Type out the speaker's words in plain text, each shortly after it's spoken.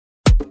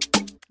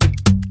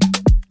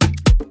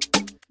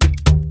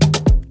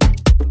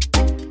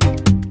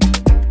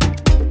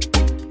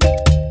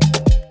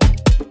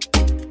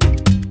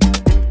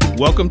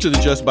Welcome to the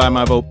Just By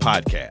My Vote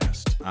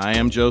podcast. I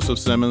am Joseph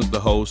Simmons,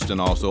 the host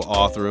and also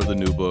author of the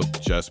new book,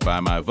 Just By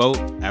My Vote,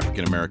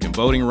 African American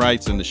Voting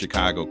Rights in the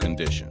Chicago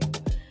Condition.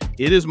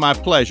 It is my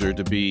pleasure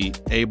to be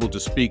able to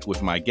speak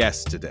with my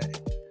guest today.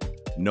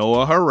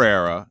 Noah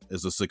Herrera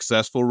is a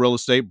successful real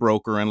estate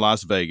broker in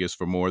Las Vegas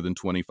for more than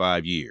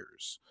 25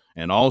 years,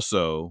 and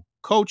also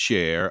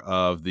co-chair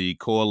of the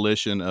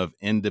Coalition of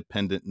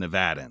Independent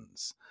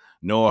Nevadans.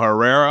 Noah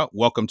Herrera,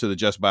 welcome to the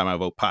Just By My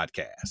Vote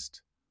podcast.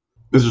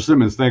 Mr.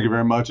 Simmons, thank you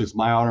very much. It's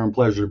my honor and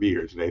pleasure to be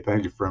here today.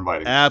 Thank you for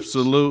inviting me.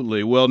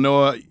 Absolutely. Well,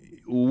 Noah,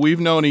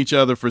 we've known each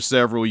other for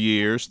several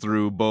years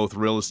through both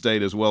real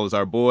estate as well as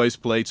our boys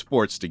played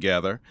sports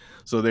together.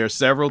 So there are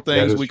several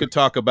things we could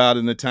talk about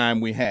in the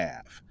time we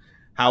have.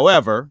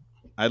 However,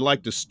 I'd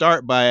like to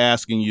start by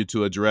asking you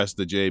to address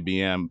the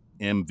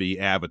JBMV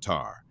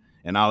avatar,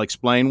 and I'll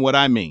explain what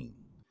I mean.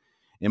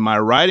 In my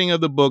writing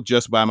of the book,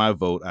 Just By My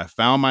Vote, I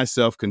found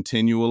myself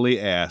continually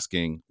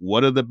asking,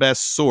 what are the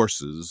best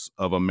sources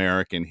of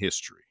American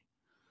history?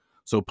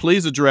 So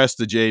please address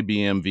the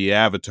JBMV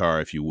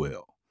avatar, if you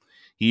will.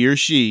 He or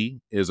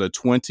she is a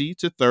 20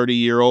 to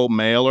 30-year-old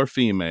male or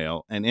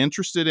female and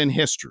interested in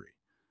history,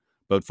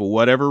 but for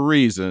whatever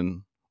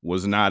reason,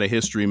 was not a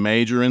history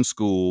major in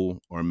school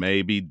or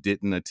maybe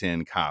didn't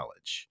attend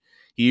college.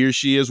 He or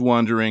she is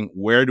wondering,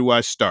 where do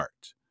I start?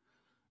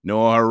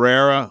 Noah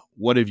Herrera,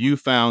 what have you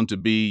found to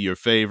be your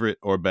favorite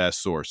or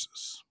best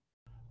sources?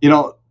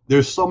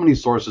 There's so many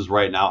sources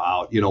right now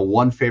out.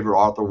 One favorite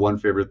author, one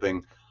favorite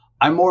thing.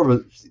 I'm more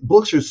of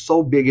books are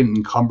so big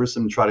and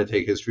cumbersome to try to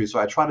take history, so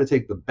I try to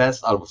take the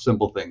best out of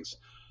simple things.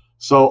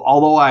 So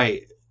although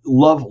I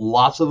love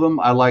lots of them,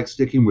 I like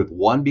sticking with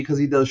one because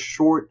he does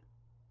short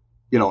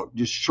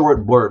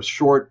blurbs,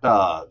 short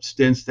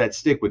stints that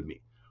stick with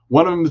me.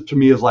 One of them to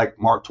me is like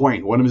Mark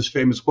Twain. One of his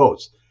famous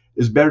quotes: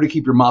 "It's better to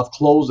keep your mouth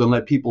closed and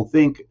let people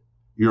think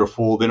you're a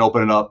fool than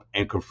open it up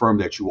and confirm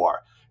that you are."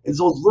 It's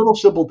those little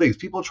simple things.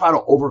 People try to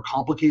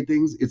overcomplicate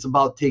things. It's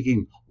about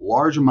taking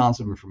large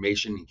amounts of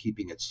information and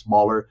keeping it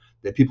smaller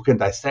that people can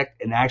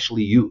dissect and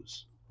actually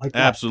use. Like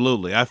that.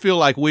 Absolutely. I feel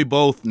like we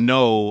both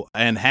know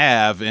and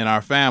have in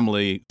our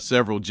family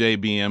several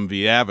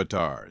JBMV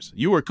avatars.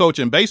 You were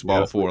coaching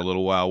baseball for a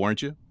little while,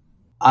 weren't you?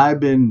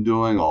 I've been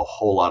doing a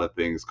whole lot of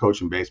things.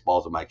 Coaching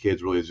baseballs with my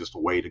kids really is just a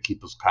way to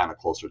keep us kind of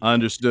closer.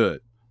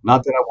 Understood.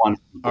 Not that I want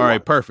to. All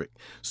right, perfect.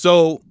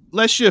 So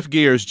let's shift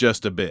gears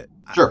just a bit.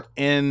 Sure.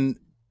 In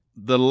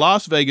the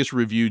Las Vegas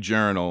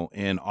Review-Journal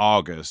in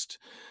August,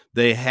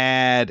 they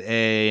had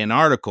an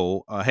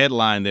article, a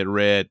headline that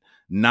read,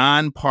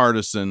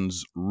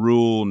 "Nonpartisans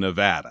Rule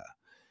Nevada."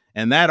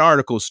 And that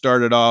article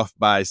started off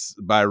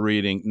by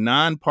reading,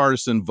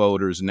 "Nonpartisan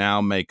voters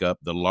now make up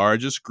the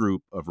largest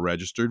group of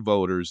registered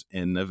voters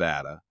in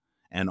Nevada,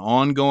 an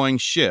ongoing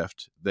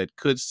shift that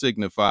could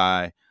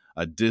signify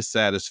a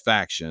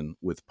dissatisfaction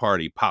with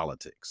party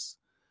politics."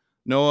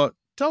 Noah,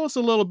 tell us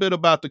a little bit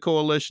about the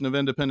Coalition of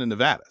Independent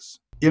Nevadans.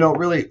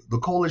 Really, the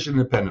Coalition of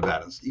Independent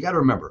Nevadans, you got to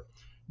remember,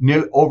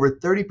 over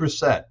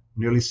 30%,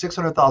 nearly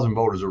 600,000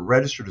 voters are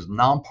registered as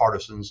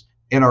nonpartisans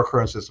in our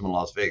current system in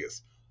Las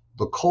Vegas.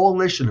 The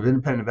Coalition of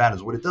Independent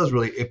Nevadans, what it does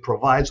really, it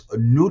provides a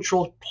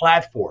neutral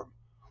platform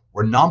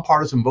where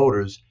nonpartisan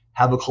voters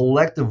have a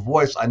collective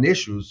voice on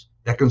issues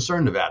that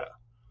concern Nevada.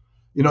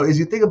 As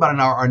you think about it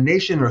now, our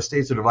nation and our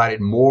states are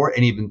divided more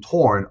and even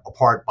torn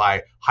apart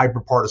by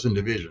hyperpartisan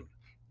division.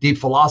 Deep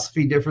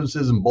philosophy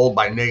differences emboldened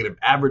by negative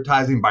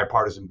advertising,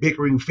 bipartisan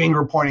bickering,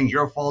 finger pointing,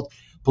 your fault,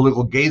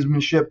 political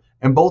gamesmanship,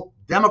 and both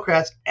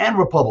Democrats and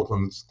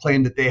Republicans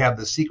claim that they have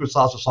the secret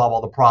sauce to solve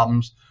all the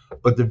problems,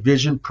 but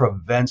division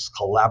prevents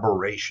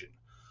collaboration.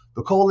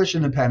 The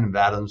Coalition of Independent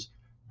Nevadans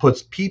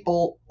puts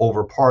people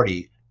over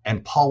party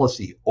and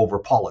policy over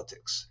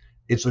politics.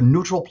 It's a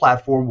neutral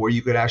platform where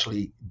you could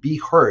actually be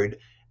heard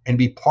and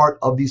be part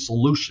of the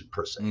solution,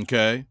 per se.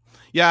 Okay.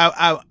 Yeah,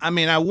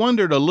 I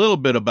wondered a little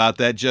bit about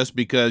that just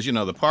because,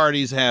 the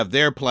parties have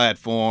their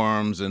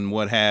platforms and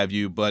what have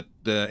you, but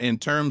in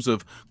terms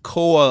of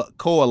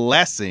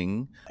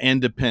coalescing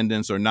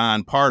independents or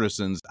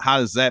nonpartisans, how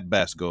does that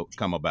best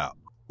come about?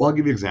 Well, I'll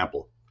give you an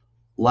example.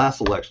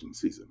 Last election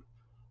season,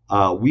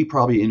 we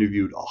probably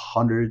interviewed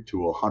 100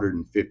 to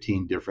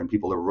 115 different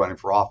people that were running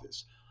for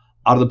office.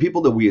 Out of the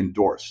people that we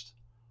endorsed,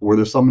 were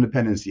there some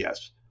independents?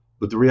 Yes.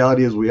 But the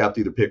reality is we have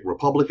to either pick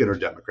Republican or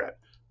Democrat.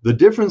 The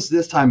difference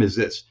this time is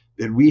this,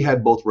 that we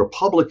had both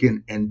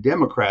Republican and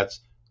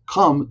Democrats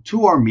come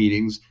to our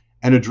meetings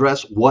and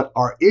address what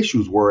our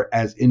issues were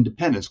as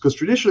independents. Because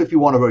traditionally, if you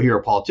want to go hear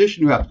a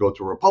politician, you have to go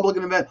to a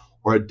Republican event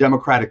or a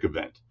Democratic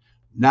event.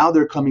 Now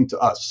they're coming to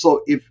us.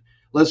 So if,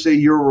 let's say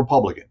you're a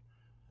Republican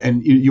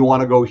and you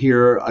want to go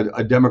hear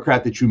a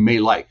Democrat that you may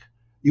like,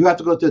 you have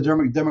to go to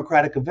a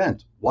Democratic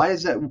event. Why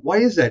is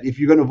that? If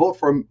you're going to vote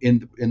for him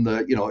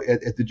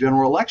at the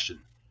general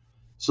election?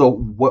 So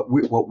what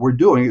we're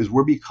doing is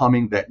we're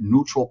becoming that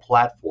neutral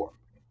platform.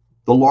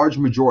 The large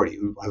majority,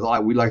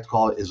 we like to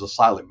call it, is a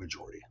silent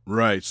majority.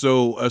 Right.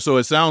 So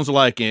it sounds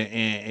like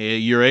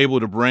you're able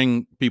to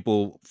bring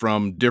people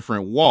from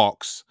different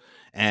walks,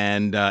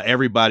 and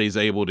everybody's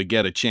able to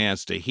get a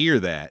chance to hear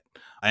that.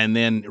 And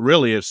then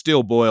really it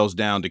still boils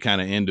down to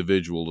kind of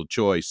individual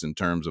choice in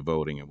terms of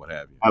voting and what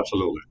have you.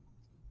 Absolutely.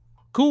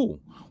 Cool.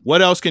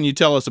 What else can you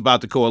tell us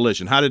about the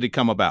coalition? How did it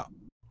come about?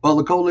 Well,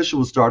 the coalition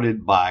was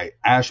started by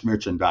Ash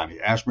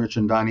Mirchandani. Ash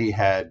Mirchandani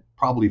had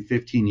probably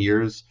 15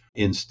 years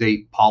in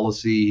state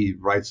policy. He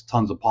writes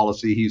tons of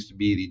policy. He used to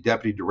be the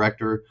deputy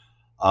director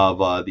of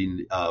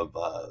the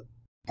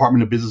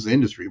Department of Business and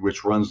Industry,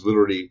 which runs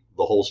literally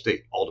the whole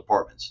state, all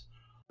departments.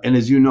 And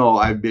as you know,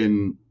 I've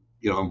been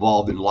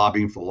involved in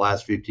lobbying for the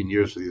last 15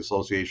 years for the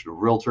Association of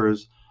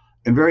Realtors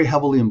and very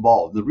heavily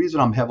involved. The reason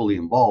I'm heavily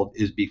involved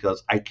is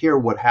because I care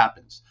what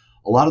happens.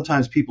 A lot of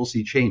times people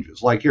see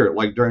changes, like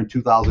during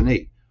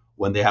 2008,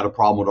 when they had a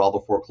problem with all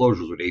the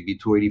foreclosures with AB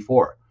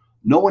 284.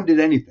 No one did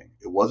anything.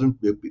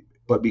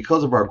 But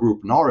because of our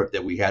group NARIF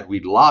that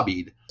we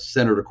lobbied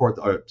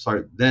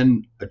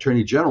then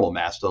Attorney General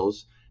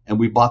Mastos, and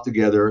we brought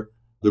together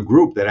the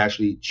group that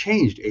actually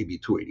changed AB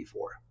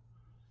 284.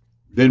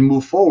 Then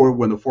move forward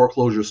when the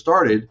foreclosure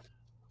started,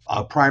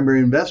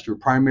 primary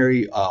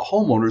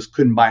homeowners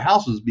couldn't buy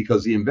houses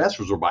because the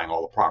investors were buying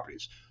all the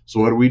properties. So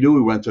what did?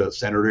 We went to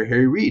Senator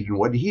Harry Reid, and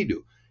what did he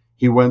do?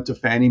 He went to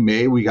Fannie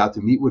Mae. We got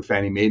to meet with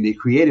Fannie Mae, and they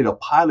created a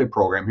pilot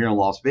program here in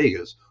Las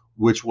Vegas,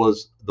 which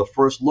was the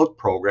first look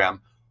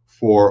program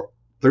for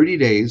 30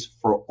 days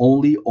for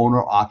only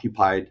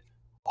owner-occupied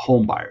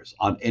home buyers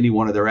on any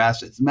one of their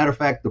assets. As a matter of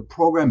fact, the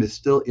program is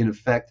still in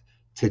effect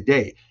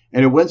today.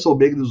 And it went so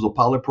big, this was a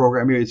pilot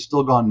program here, it's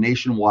still gone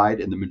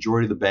nationwide, and the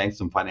majority of the banks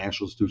and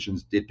financial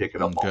institutions did pick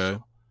it up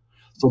also.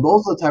 So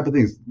those are the type of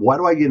things. Why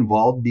do I get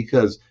involved?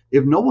 Because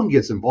if no one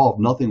gets involved,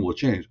 nothing will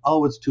change.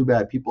 Oh, it's too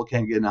bad. People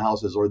can't get into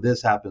houses, or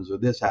this happens, or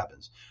this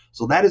happens.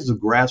 So that is the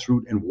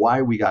grassroots and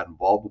why we got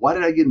involved. Why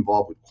did I get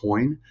involved with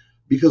COIN?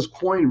 Because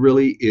COIN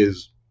really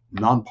is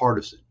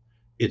nonpartisan.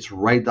 It's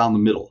right down the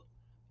middle.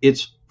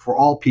 It's for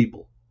all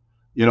people.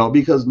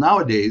 Because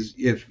nowadays,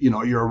 if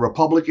you're a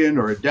Republican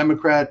or a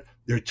Democrat,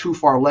 they're too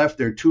far left,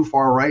 they're too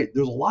far right.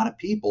 There's a lot of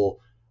people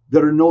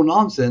that are no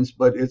nonsense,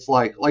 but it's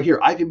like here,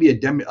 I can be a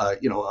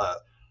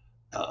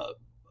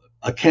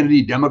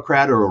Kennedy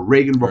Democrat or a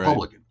Reagan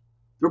Republican. Right.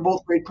 They're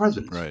both great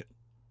presidents. Right.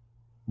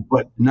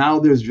 But now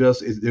there's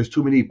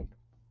too many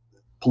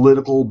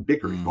political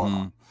bickering going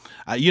on.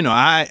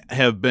 I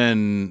have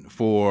been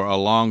for a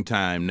long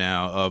time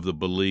now of the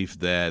belief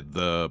that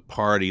the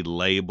party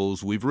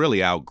labels, we've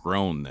really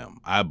outgrown them,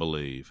 I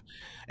believe.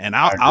 And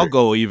I'll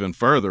go even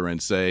further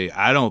and say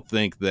I don't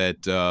think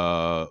that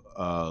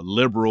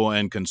liberal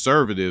and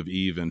conservative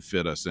even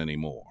fit us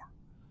anymore.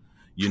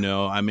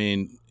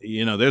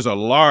 There's a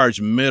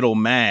large middle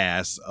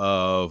mass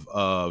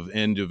of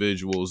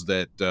individuals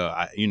that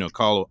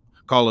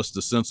call us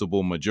the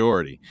sensible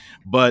majority.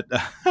 But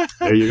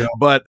there you go.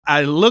 But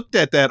I looked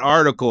at that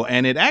article,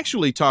 and it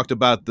actually talked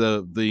about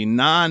the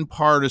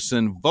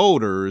nonpartisan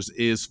voters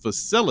is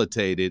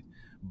facilitated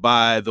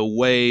by the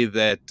way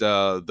that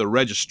the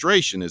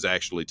registration is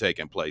actually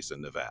taking place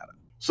in Nevada.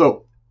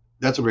 So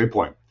that's a great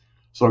point.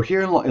 So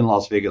here in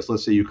Las Vegas,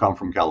 let's say you come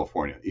from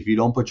California. If you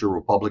don't put your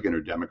Republican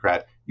or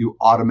Democrat, you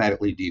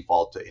automatically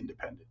default to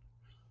independent.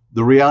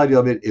 The reality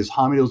of it is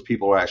how many of those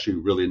people are actually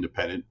really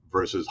independent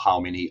versus how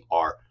many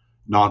are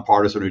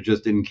nonpartisan or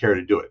just didn't care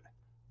to do it.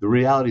 The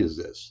reality is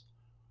this,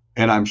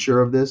 and I'm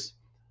sure of this,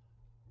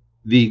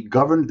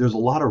 there's a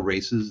lot of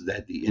races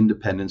that the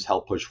independents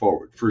helped push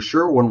forward. For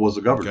sure, one was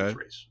a governor's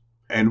race.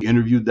 And we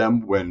interviewed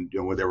them when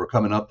they were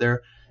coming up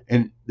there.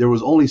 And there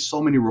was only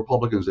so many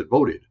Republicans that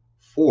voted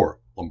for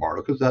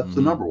Lombardo because that's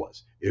the number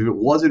was. If it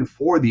wasn't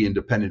for the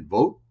independent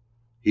vote,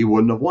 he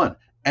wouldn't have won.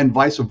 And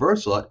vice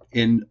versa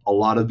in a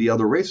lot of the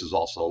other races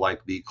also,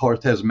 like the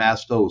Cortez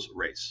Mastos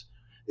race.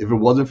 If it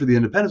wasn't for the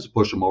independents to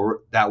push him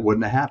over, that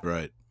wouldn't have happened.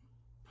 Right.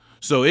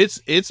 So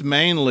it's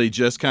mainly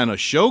just kind of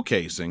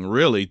showcasing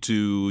really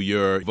to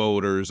your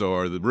voters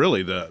or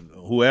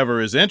whoever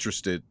is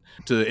interested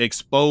to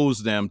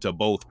expose them to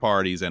both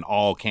parties and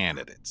all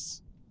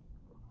candidates.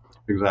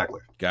 Exactly.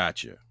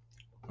 Gotcha.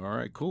 All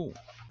right, cool.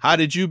 How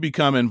did you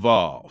become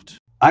involved?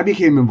 I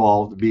became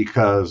involved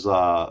because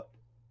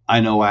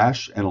I know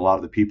Ash and a lot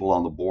of the people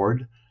on the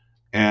board,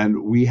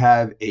 and we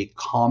have a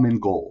common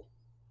goal: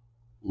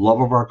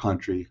 love of our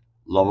country,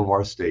 love of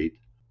our state,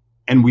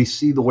 and we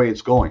see the way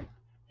it's going.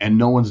 And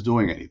no one's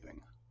doing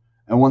anything.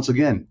 And once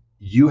again,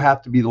 you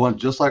have to be the one,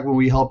 just like when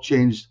we helped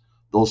change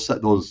those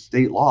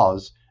state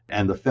laws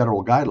and the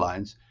federal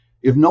guidelines.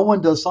 If no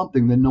one does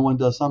something, then no one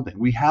does something.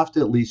 We have to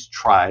at least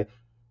try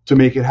to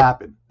make it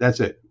happen. That's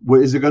it.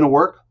 Is it going to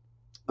work?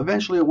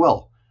 Eventually it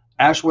will.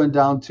 Ash went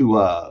down to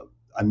a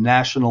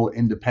national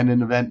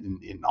independent event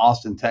in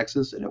Austin,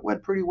 Texas, and it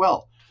went pretty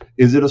well.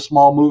 Is it a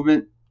small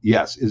movement?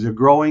 Yes. Is it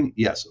growing?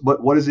 Yes.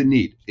 But what does it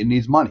need? It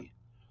needs money.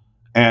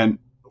 And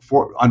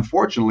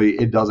unfortunately,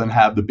 it doesn't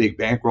have the big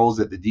bankrolls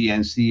that the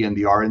DNC and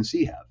the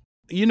RNC have.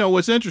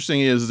 What's interesting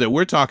is that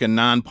we're talking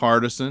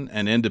nonpartisan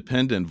and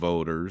independent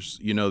voters.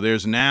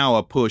 There's now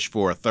a push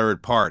for a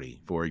third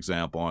party, for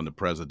example, on the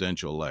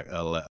presidential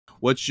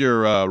What's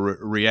your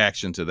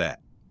reaction to that?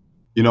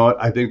 You know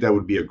what? I think that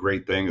would be a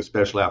great thing,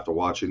 especially after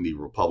watching the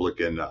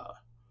Republican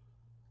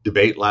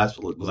debate was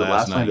it Last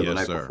last night night, or the yes,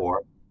 night sir.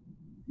 before?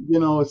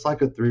 It's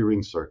like a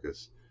three-ring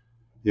circus.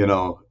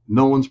 No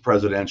one's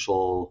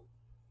presidential,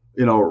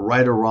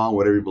 right or wrong,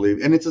 whatever you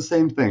believe. And it's the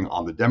same thing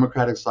on the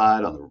Democratic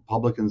side, on the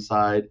Republican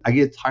side. I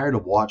get tired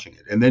of watching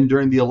it. And then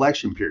during the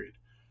election period,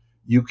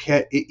 you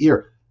can't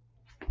here.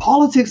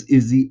 Politics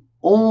is the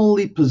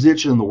only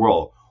position in the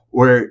world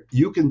where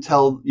you can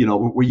tell,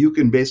 where you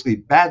can basically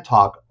bad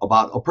talk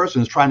about a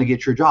person who's trying to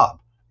get your job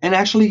and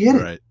actually get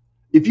it. Right.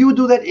 If you would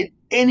do that in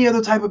any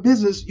other type of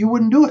business, you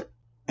wouldn't do it.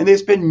 And they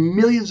spend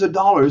millions of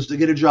dollars to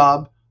get a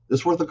job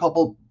that's worth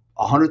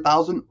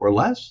 $100,000 or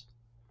less.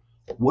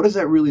 What does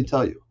that really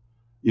tell you?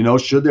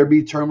 Should there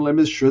be term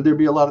limits? Should there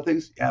be a lot of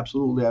things?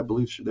 Absolutely, I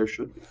believe there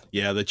should be.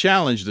 Yeah, the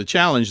challenge,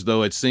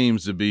 though, it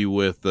seems to be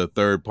with the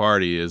third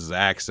party is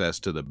access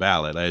to the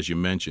ballot. As you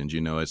mentioned,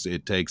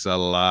 it takes a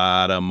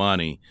lot of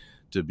money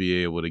to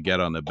be able to get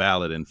on the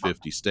ballot in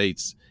 50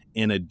 states,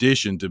 in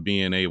addition to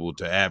being able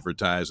to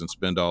advertise and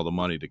spend all the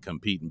money to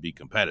compete and be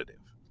competitive.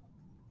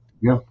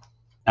 Yeah,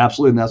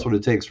 absolutely, and that's what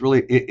it takes.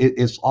 Really,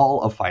 it's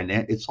all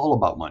It's all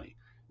about money.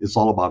 It's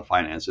all about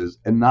finances,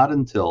 and not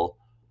until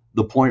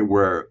the point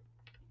where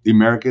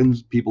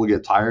the people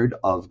get tired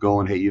of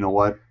going, hey, you know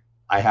what?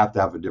 I have to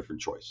have a different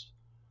choice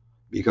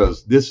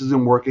because this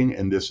isn't working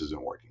and this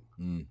isn't working.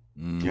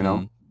 Mm-hmm.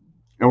 And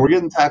we're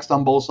getting taxed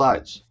on both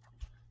sides.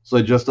 So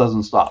it just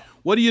doesn't stop.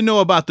 What do you know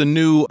about the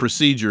new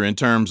procedure in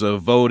terms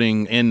of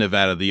voting in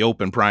Nevada, the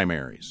open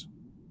primaries?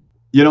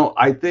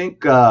 I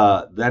think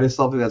that is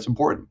something that's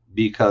important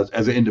because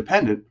as an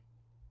independent,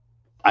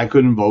 I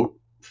couldn't vote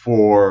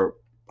for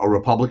a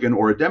Republican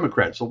or a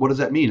Democrat. So what does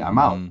that mean? I'm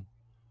out.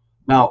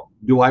 Now,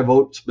 do I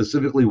vote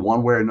specifically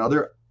one way or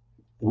another?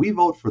 We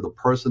vote for the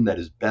person that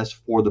is best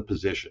for the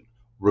position,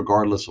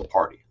 regardless of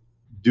party.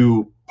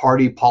 Do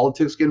party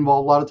politics get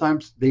involved a lot of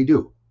times? They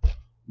do.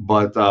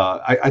 But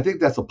I think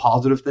that's a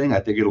positive thing.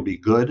 I think it'll be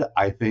good.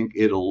 I think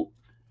it'll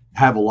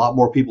have a lot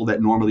more people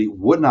that normally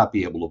would not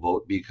be able to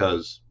vote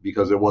because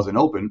it wasn't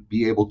open,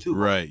 be able to.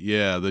 Right.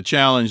 Yeah. The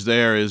challenge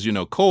there is,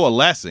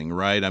 coalescing,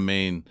 right? I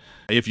mean,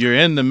 if you're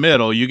in the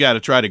middle, you got to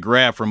try to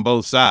grab from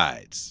both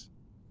sides.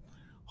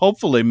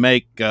 Hopefully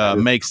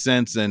make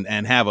sense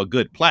and have a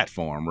good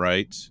platform,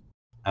 right?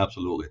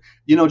 Absolutely.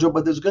 Joe,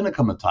 but there's going to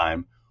come a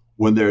time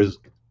when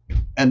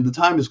and the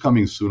time is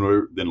coming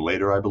sooner than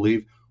later, I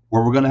believe,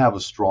 where we're going to have a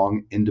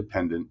strong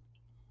independent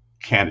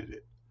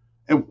candidate.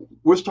 And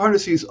we're starting to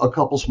see a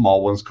couple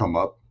small ones come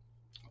up.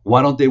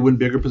 Why don't they win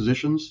bigger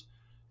positions?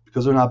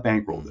 Because they're not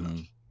bankrolled enough.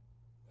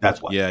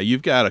 That's why. Yeah,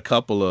 you've got a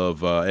couple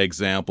of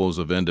examples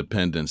of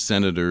independent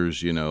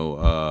senators,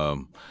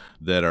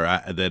 that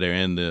are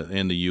in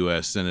the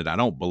U.S. Senate. I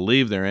don't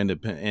believe there are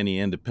any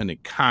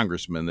independent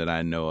congressmen that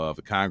I know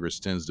of. Congress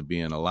tends to be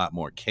in a lot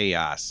more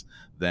chaos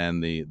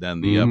than the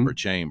upper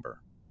chamber.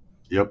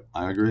 Yep,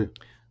 I agree.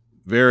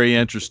 Very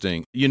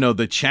interesting.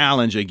 The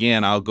challenge,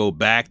 again, I'll go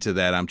back to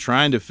that. I'm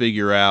trying to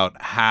figure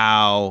out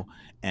how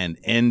an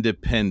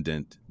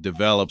independent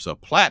develops a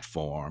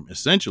platform.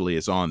 Essentially,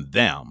 it's on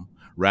them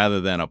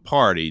rather than a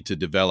party to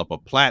develop a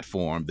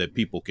platform that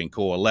people can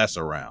coalesce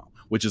around,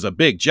 which is a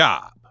big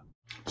job.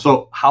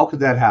 So how could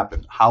that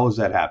happen? How is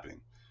that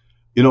happening?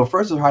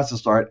 First it has to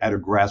start at a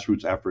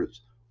grassroots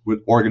efforts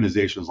with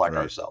organizations like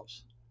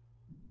ourselves.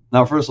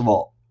 Now, first of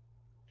all,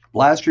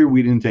 last year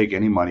we didn't take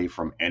any money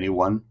from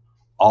anyone.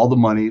 All the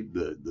money,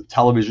 the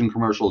television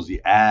commercials,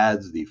 the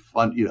ads, the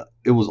fund,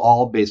 it was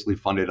all basically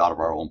funded out of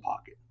our own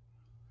pocket.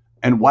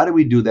 And why did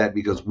we do that?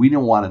 Because we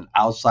didn't want an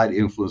outside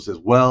influence as,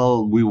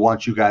 well, we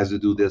want you guys to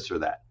do this or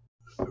that.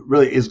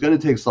 Really, it's going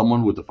to take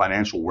someone with the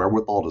financial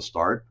wherewithal to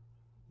start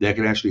that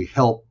can actually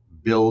help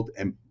build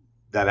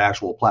that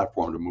actual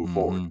platform to move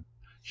forward.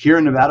 Here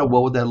in Nevada,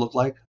 what would that look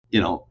like?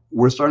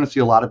 We're starting to see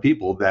a lot of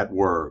people that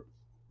were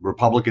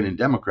Republican and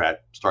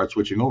Democrat start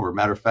switching over.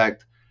 Matter of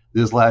fact,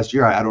 this last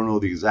year, I don't know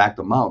the exact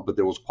amount, but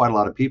there was quite a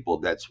lot of people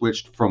that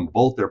switched from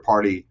both their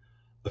party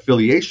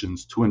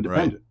affiliations to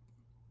independent.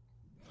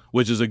 Right.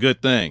 Which is a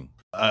good thing.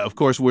 Of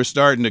course, we're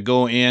starting to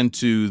go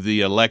into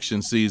the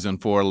election season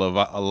for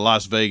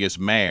Las Vegas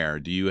mayor.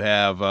 Do you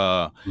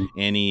have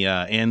any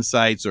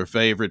insights or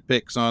favorite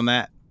picks on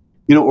that?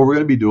 What we're going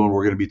to be doing,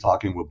 we're going to be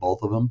talking with both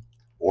of them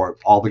or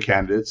all the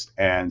candidates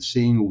and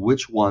seeing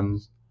which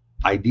ones'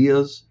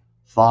 ideas,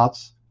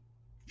 thoughts,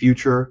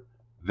 future,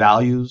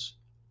 values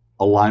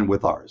align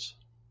with ours.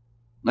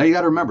 Now, you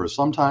got to remember,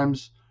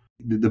 sometimes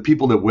the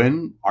people that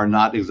win are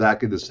not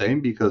exactly the same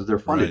because they're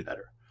funded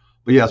better.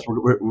 But yes,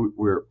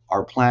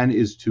 our plan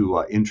is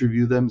to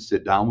interview them,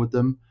 sit down with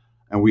them,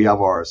 and we have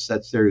our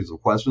set series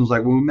of questions.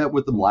 Like when we met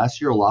with them last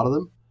year, a lot of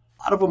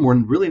them were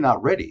really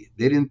not ready.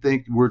 They didn't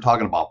think we were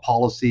talking about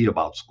policy,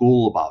 about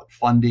school, about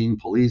funding,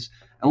 police.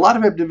 And a lot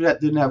of them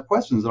didn't have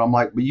questions. And I'm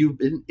like, but you've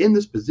been in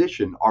this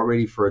position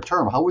already for a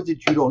term. How is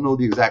it you don't know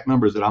the exact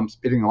numbers that I'm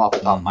spitting off the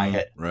top of my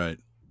head? Right.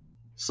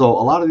 So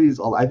a lot of these,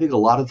 I think a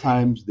lot of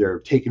times they're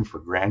taken for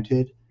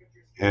granted.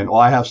 And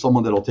I have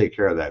someone that'll take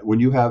care of that. When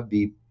you have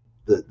the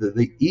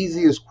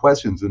easiest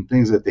questions and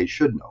things that they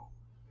should know,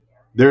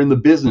 they're in the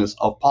business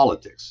of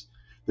politics.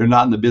 They're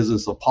not in the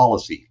business of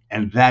policy.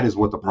 And that is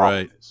what the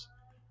problem is.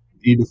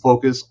 You need to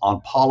focus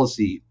on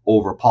policy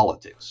over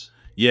politics.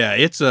 Yeah,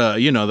 it's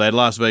that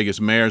Las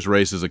Vegas mayor's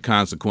race is a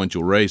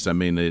consequential race. I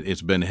mean,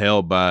 it's been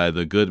held by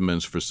the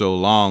Goodmans for so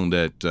long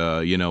that,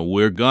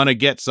 we're going to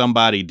get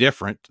somebody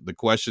different. The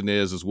question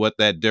is what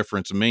that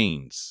difference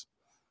means.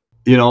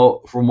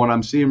 From what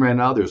I'm seeing right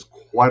now, there's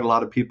quite a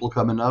lot of people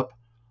coming up.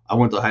 I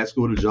went to high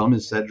school with a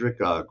gentleman, Cedric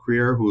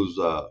Creer, who's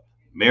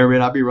may or may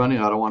not be running.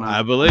 I don't want to.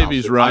 I believe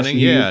he's running.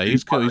 Yeah,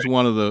 he's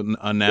one of the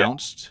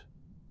announced.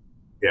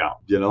 Yeah,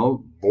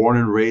 born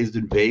and raised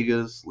in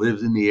Vegas,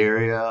 lives in the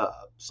area,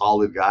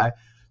 solid guy.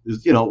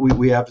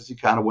 We have to see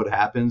kind of what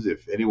happens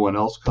if anyone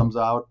else comes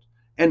out.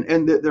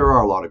 And there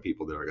are a lot of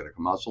people that are going to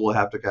come out. So we'll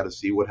have to kind of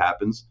see what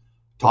happens,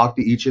 talk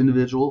to each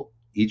individual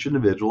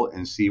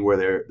and see where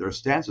their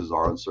stances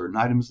are on certain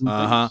items and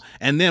things.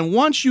 And then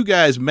once you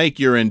guys make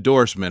your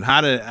endorsement,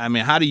 how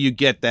do you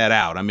get that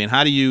out? I mean,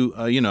 how do you,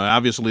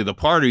 obviously the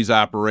parties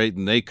operate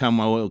and they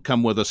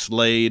come with a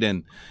slate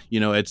and,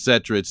 et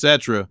cetera, et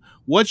cetera.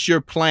 What's your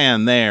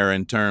plan there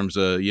in terms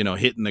of,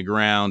 hitting the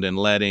ground and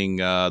letting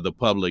the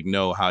public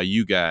know how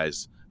you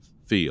guys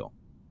feel?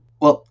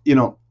 Well,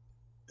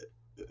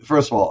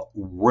 first of all,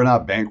 we're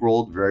not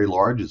bankrolled very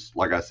large. It's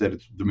like I said,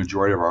 it's the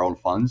majority of our own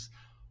funds.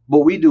 But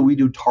we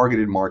do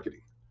targeted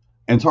marketing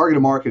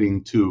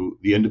to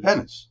the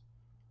independents.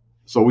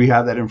 So we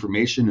have that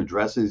information,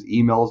 addresses,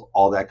 emails,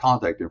 all that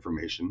contact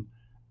information,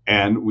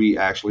 and we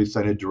actually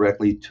send it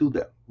directly to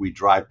them. We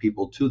drive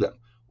people to them.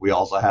 We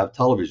also have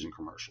television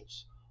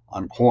commercials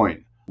on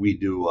Coin. We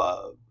do,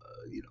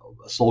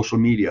 social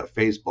media,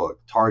 Facebook,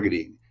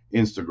 targeting,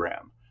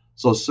 Instagram.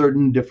 So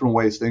certain different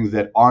ways, things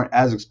that aren't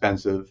as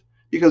expensive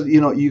because,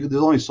 there's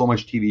only so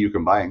much TV you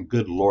can buy. And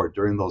good Lord,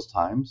 during those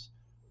times,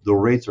 the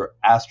rates are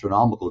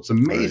astronomical. It's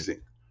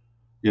amazing.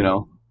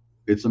 Right.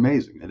 It's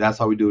amazing. And that's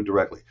how we do it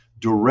directly.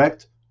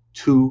 Direct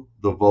to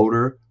the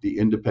voter, the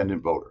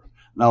independent voter.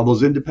 Now,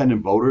 those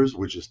independent voters,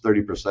 which is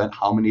 30%,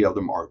 how many of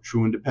them are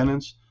true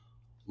independents?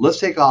 Let's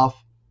take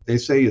off, they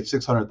say it's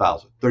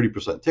 600,000,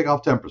 30%. Take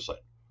off 10%.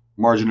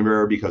 Margin of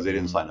error because they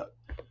didn't sign up.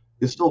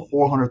 It's still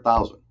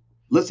 400,000.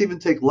 Let's even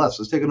take less.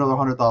 Let's take another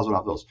 100,000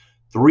 off those.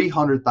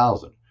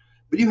 300,000.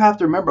 But you have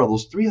to remember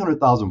those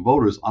 300,000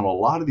 voters on a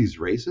lot of these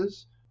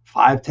races,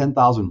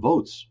 10,000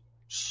 votes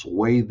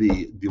sway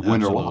the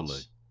winner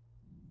loss.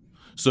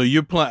 So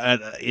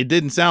it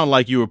didn't sound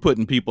like you were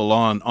putting people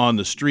on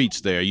the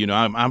streets there.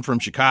 I'm from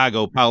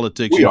Chicago,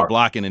 politics,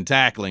 blocking and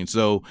tackling.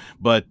 So,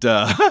 but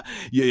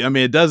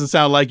it doesn't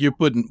sound like you're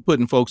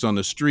putting folks on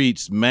the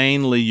streets.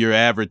 Mainly you're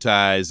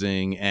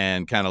advertising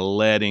and kind of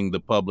letting the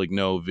public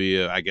know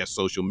via, I guess,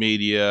 social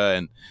media,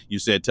 and you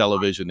said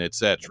television,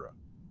 etc.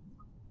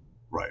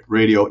 Right.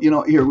 Radio.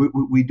 Here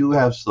we do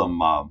have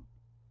some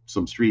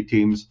street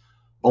teams,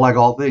 but like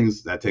all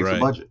things, that takes a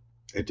budget.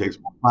 It takes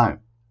more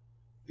time.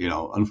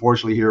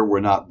 Unfortunately here, we're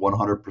not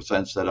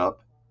 100% set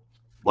up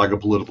like a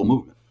political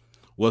movement.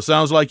 Well, it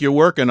sounds like you're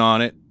working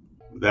on it.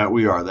 That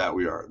we are.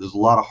 There's a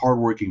lot of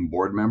hardworking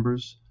board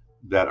members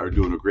that are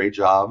doing a great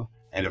job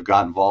and have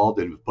got involved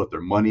and have put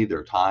their money,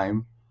 their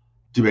time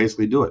to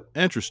basically do it.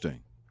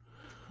 Interesting.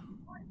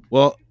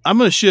 Well, I'm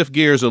going to shift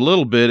gears a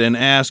little bit and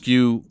ask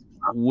you,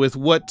 with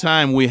what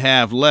time we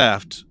have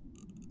left,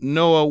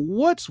 Noah,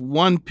 what's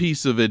one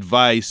piece of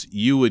advice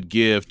you would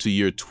give to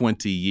your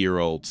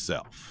 20-year-old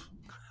self?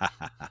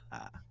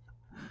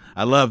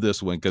 I love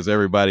this one because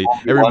everybody's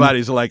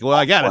like, well,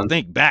 I got to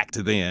think back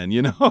to then,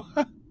 No.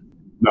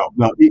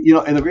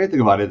 And the great thing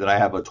about it is that I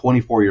have a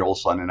 24-year-old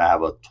son and I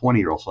have a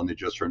 20-year-old son that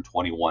just turned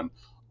 21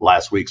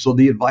 last week. So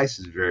the advice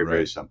is very,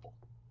 very simple.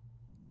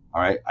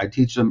 All right. I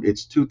teach them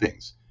it's two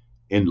things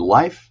in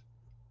life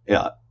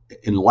and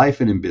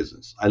in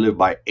business. I live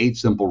by 8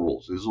 simple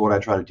rules. This is what I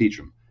try to teach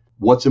them.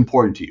 What's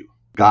important to you?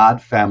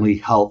 God, family,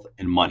 health,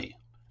 and money.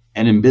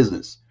 And in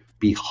business,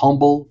 be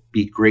humble,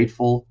 be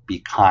grateful, be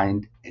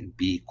kind, and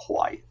be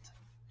quiet.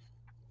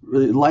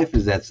 Really, life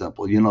is that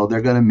simple.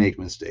 They're going to make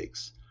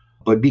mistakes,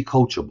 but be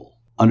coachable.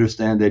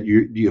 Understand that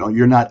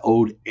you're not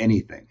owed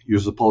anything. You're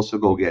supposed to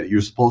go get it.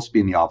 You're supposed to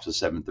be in the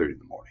office at 7:30 in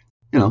the morning.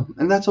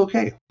 And that's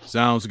okay.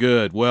 Sounds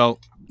good.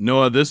 Well,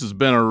 Noah, this has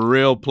been a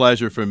real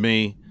pleasure for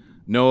me.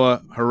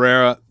 Noah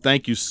Herrera,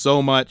 thank you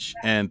so much,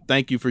 and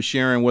thank you for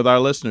sharing with our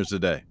listeners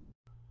today.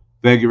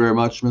 Thank you very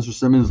much, Mr.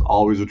 Simmons.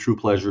 Always a true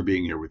pleasure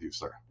being here with you,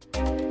 sir.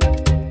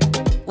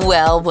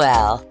 Well,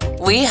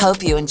 we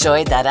hope you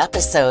enjoyed that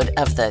episode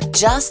of the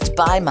Just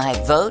By My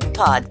Vote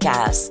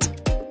podcast.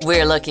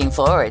 We're looking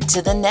forward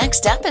to the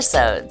next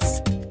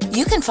episodes.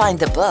 You can find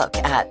the book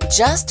at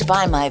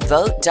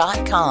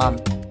justbymyvote.com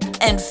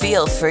and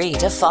feel free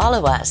to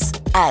follow us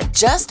at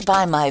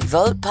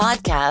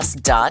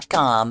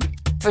justbymyvotepodcast.com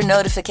for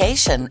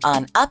notification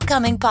on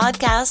upcoming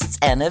podcasts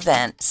and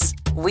events.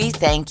 We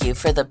thank you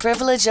for the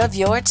privilege of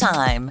your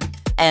time.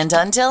 And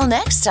until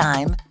next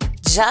time,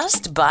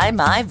 just by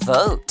my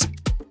vote.